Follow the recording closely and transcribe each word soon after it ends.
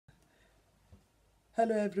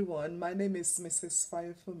Hello everyone, my name is Mrs.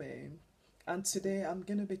 Firefume and today I'm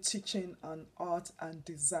going to be teaching an art and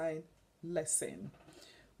design lesson.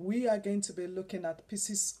 We are going to be looking at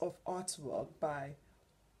pieces of artwork by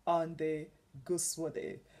Andy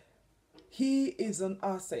Guswade. He is an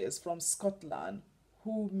artist from Scotland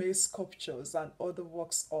who makes sculptures and other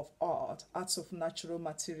works of art out of natural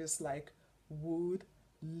materials like wood,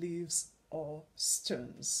 leaves or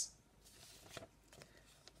stones.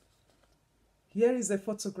 Here is a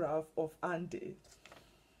photograph of Andy.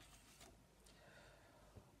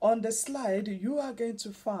 On the slide, you are going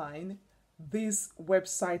to find this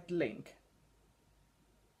website link.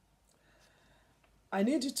 I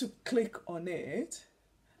need you to click on it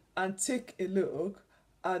and take a look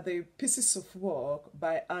at the pieces of work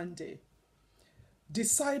by Andy.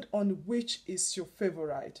 Decide on which is your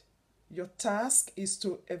favorite. Your task is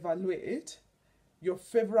to evaluate your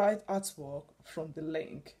favorite artwork from the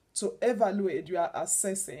link. To evaluate, you are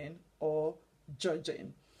assessing or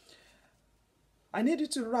judging. I need you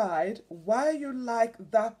to write why you like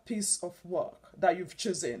that piece of work that you've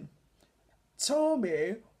chosen. Tell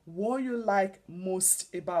me what you like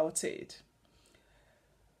most about it.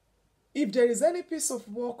 If there is any piece of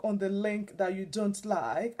work on the link that you don't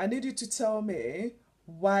like, I need you to tell me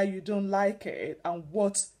why you don't like it and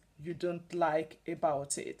what you don't like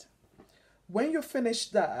about it. When you finish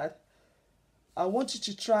that, I want you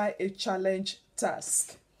to try a challenge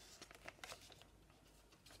task.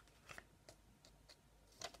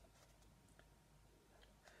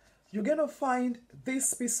 You're going to find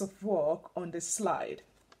this piece of work on the slide.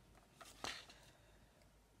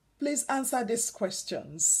 Please answer these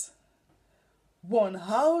questions. 1.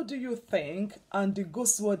 How do you think Andy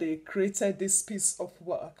Guswade created this piece of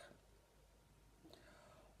work?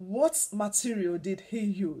 What material did he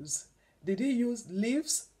use? Did he use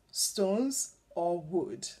leaves, stones, or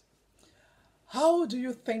wood? How do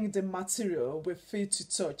you think the material will feel to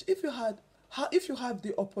touch? If you have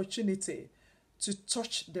the opportunity to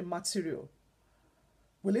touch the material,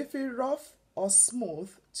 will it feel rough or smooth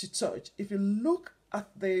to touch? If you look at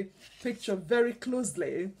the picture very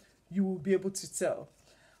closely, you will be able to tell.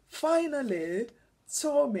 Finally,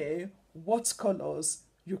 tell me what colors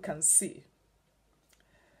you can see.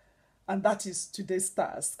 And that is today's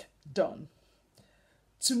task done.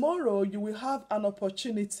 Tomorrow, you will have an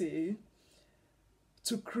opportunity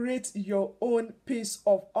to create your own piece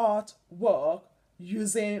of artwork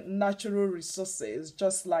using natural resources,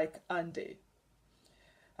 just like Andy.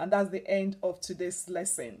 And that's the end of today's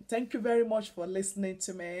lesson. Thank you very much for listening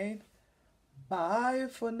to me. Bye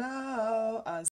for now and